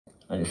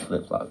I just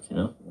flip-flopped, you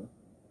know?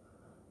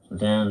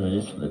 Sometimes I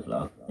just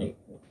flip-flop. Hey,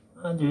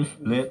 I just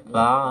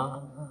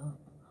flip-flop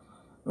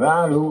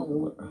right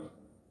over.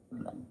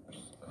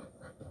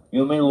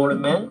 You mean what it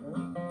meant?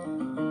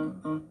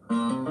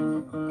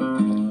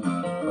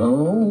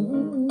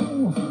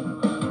 Oh,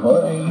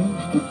 what I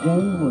used to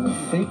do in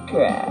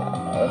secret.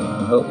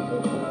 Oh,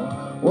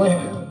 when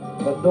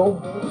the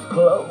door was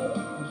closed,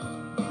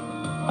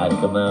 I'd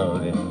come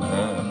out and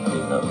I'd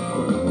say,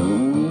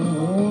 ooh,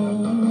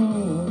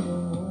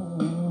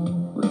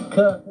 it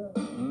cut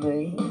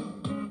me,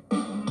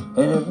 and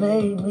it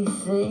made me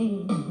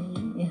see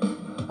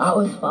I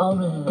was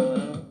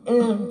falling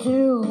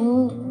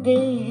into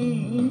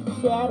deep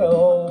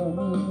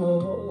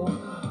shadow.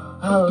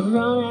 I was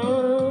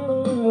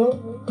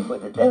running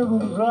with the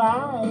devil's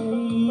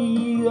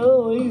light.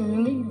 Oh, he was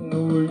leading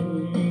the way.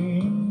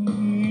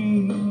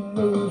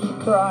 No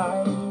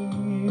surprise.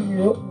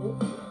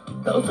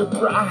 No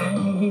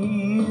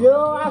surprise.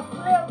 Oh, I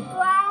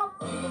flip-flop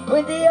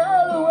with the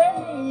other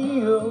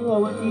way.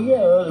 Oh, with the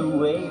other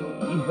way.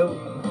 Oh.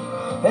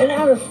 And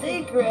out of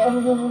secret,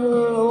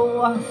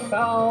 oh, I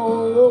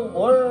saw the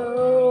world's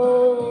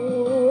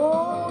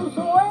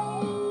way.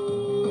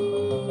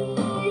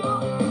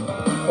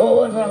 What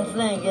was I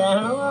thinking?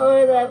 What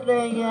was I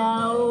thinking?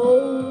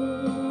 Oh,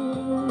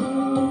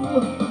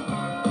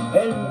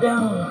 heading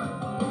down,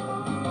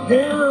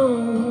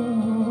 oh,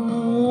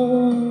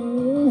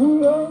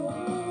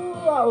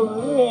 I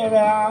was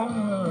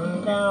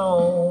heading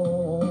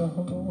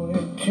down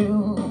into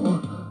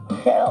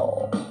hell.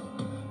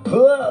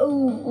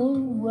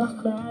 Oh, I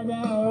cried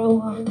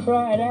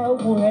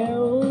out,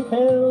 help,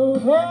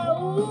 help,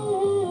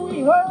 help,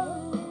 he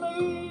heard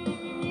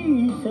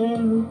me, set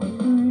me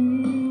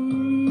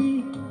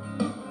free.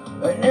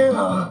 And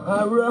now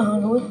I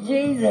run with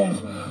Jesus,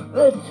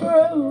 the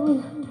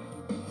truth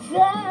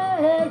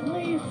set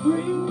me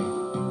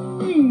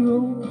free,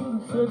 oh,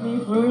 set me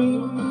free.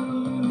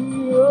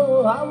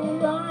 Oh, I was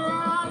running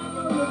out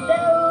of the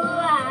devil's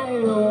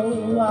eye,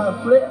 oh, I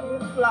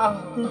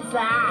flip-flopped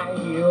inside,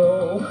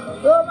 oh,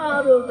 come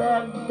out of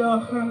that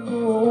dark,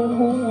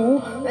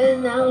 oh,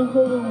 and out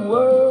for the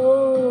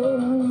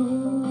world.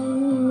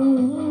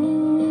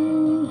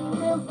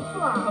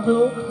 Flip-flop,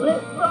 oh,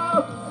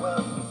 flip-flop,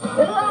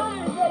 the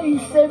line that he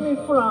set me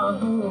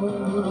from,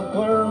 oh, the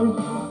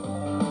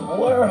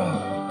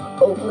world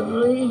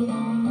openly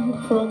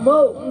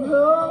promote,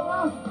 oh, I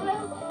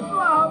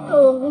flip-flop,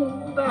 oh,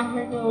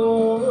 back,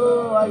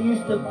 oh, I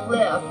used to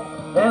flip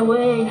that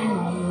way,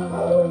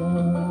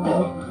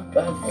 oh,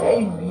 God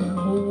save me,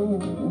 oh,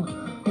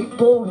 he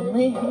pulled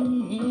me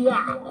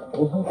out,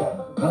 oh,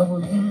 I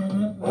was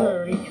in a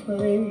dirty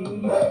place,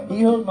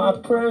 he heard my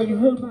prayer, he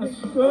heard my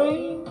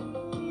scream,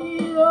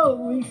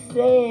 oh, he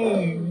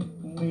saved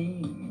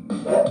me,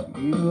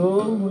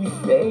 oh, he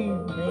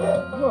saved me.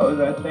 What was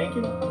I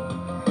thinking?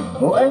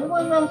 What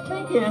was I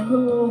thinking?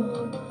 Oh,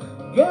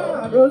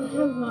 God, what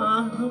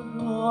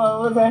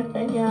was I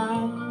thinking?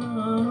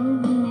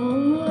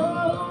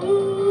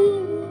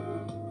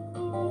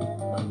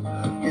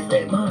 You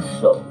saved my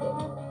soul.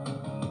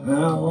 I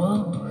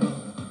walk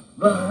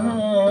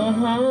behind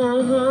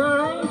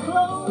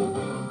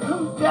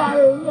closed.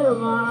 Gotta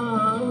live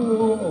on.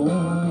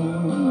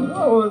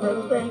 What was I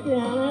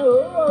thinking?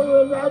 What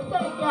was I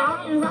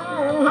thinking? I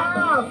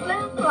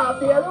flip-flop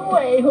the other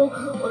way.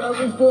 What I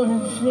was doing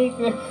in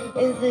secret,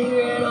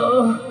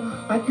 oh,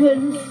 I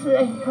couldn't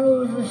say I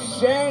was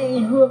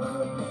ashamed.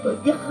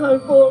 But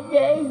God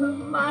forgave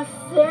my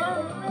sin.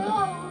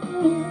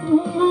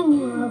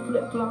 I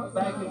flip-flop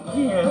back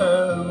again.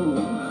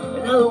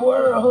 Another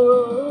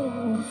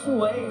world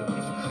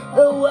sways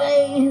the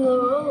way,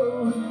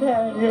 oh,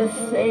 that has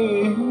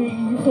saved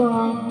me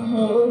from,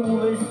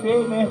 oh, it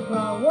saved me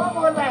from. What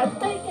was I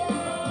thinking?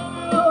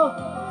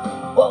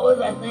 What was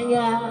I thinking?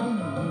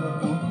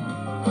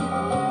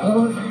 What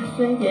was I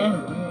thinking?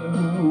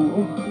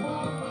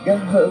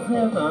 God of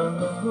heaven,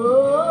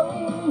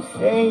 oh,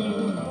 save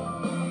me.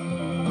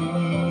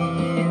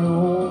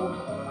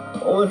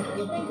 What was I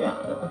thinking?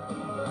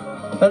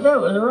 But that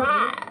was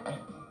right.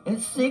 In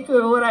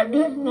secret, what I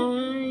did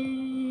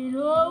tonight.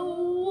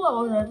 Oh, what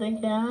was I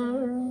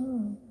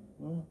thinking?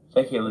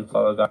 Thank you, Heavenly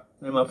Father God.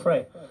 In the name I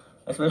pray.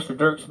 That's Mr.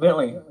 Dirks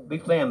Bentley.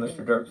 Big fan,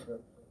 Mr. Dirks.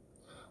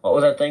 What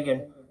was I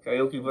thinking?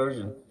 Karaoke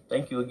version.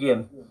 Thank you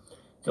again.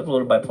 It's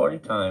uploaded by Party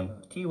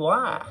Time.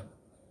 TY.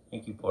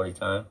 Thank you, Party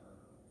Time.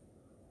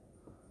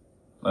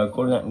 Am I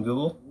recording that in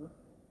Google?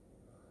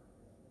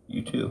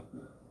 YouTube.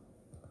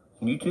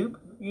 YouTube?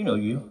 You know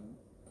you.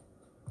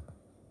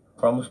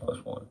 Promise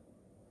 +1.